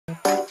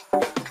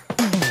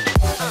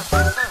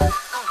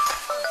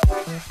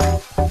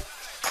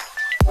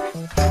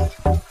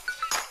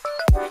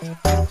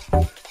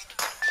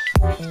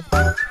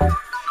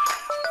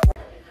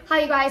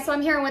guys, so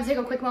I'm here. I want to take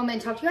a quick moment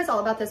and talk to you guys all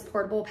about this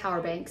portable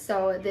power bank.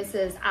 So this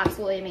is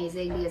absolutely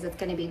amazing because it's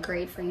going to be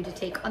great for you to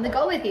take on the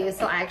go with you.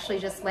 So I actually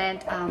just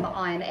went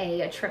on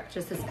a trip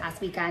just this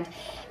past weekend,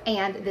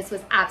 and this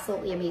was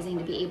absolutely amazing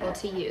to be able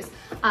to use.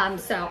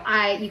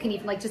 You can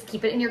even just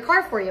keep it in your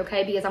car for you,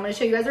 okay? Because I'm going to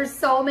show you guys there's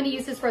so many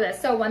uses for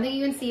this. So one thing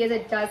you can see is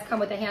it does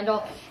come with a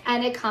handle,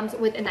 and it comes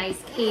with a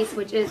nice case,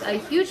 which is a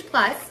huge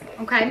plus,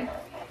 okay?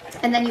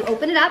 And then you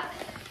open it up,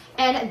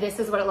 and this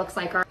is what it looks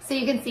like. So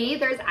you can see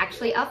there's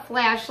actually a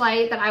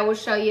flashlight that I will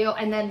show you.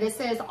 And then this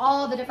is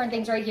all the different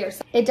things right here.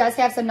 So it does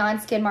have some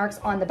non-skin marks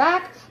on the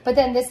back, but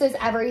then this is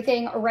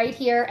everything right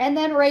here. And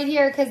then right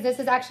here, because this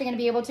is actually going to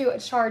be able to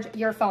charge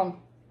your phone.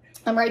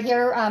 Right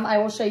here, I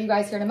will show you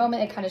guys here in a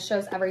moment. It kind of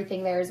shows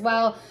everything there as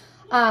well.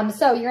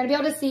 So you're going to be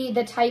able to see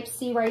the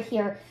Type-C right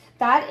here.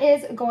 That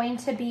is going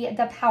to be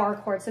the power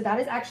cord. So that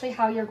is actually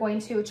how you're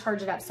going to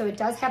charge it up. So it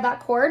does have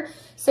that cord.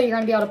 So you're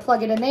going to be able to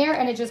plug it in there,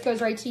 and it just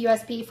goes right to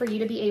USB for you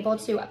to be able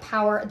to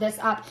power this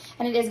up.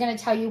 And it is going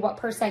to tell you what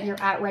 %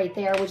 you're at right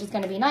there, which is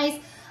going to be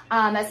nice.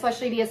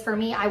 Especially because for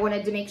me, I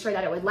wanted to make sure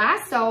that it would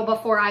last. So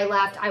before I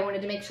left, I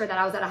wanted to make sure that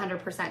I was at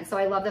 100%. So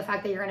I love the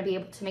fact that you're going to be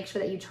able to make sure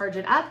that you charge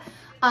it up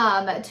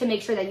to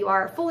make sure that you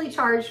are fully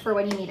charged for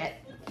when you need it.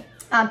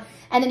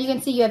 And then you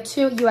can see you have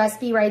 2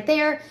 USB right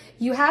there.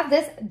 You have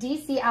this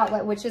DC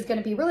outlet, which is going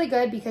to be really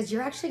good because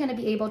you're actually going to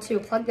be able to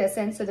plug this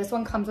in. So this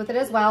one comes with it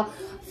as well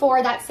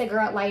for that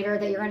cigarette lighter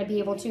that you're going to be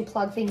able to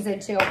plug things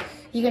into.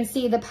 You can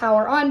see the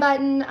power on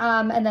button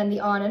and then the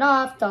on and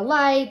off, the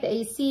light, the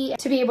AC,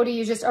 to be able to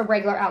use just a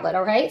regular outlet,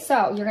 okay?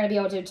 So you're going to be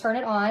able to turn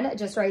it on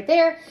just right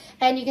there.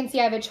 And you can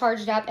see I have it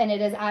charged up and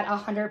it is at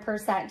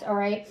 100%, all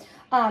right?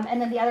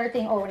 And then the other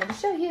thing I wanted to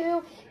show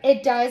you,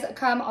 it does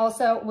come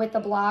also with the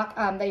block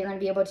that you're going to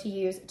be able to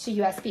use to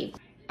USB.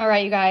 All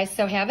right, you guys,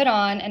 so have it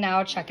on and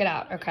now check it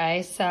out,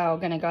 okay? So I'm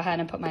going to go ahead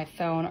and put my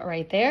phone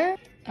right there.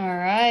 All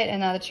right,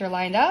 and now that you're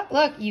lined up,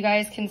 look, you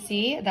guys can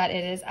see that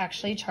it is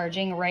actually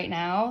charging right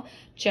now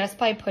just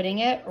by putting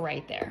it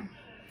right there.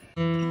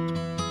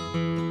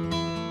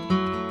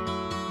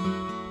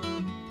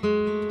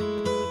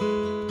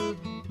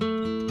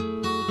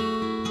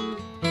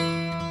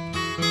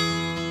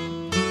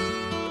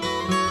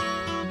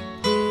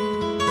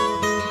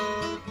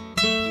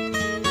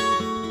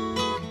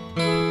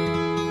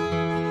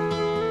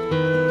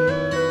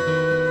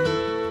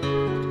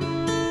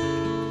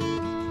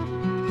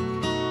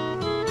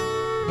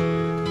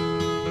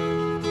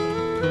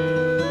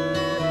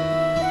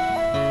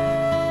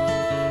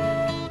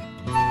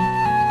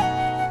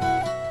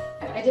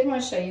 I did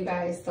want to show you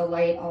guys the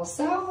light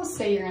also.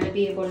 So you're going to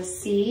be able to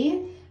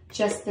see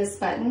just this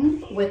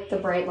button with the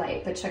bright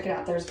light, but check it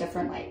out, there's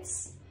different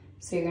lights.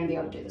 So you're going to be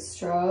able to do the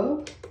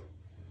strobe,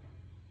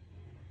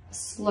 a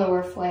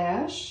slower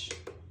flash,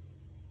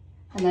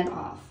 and then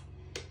off.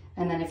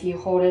 And then if you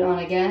hold it on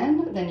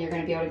again, then you're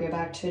going to be able to go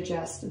back to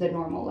just the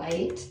normal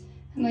light.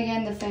 And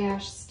again, the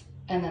fast,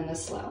 and then the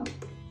slow.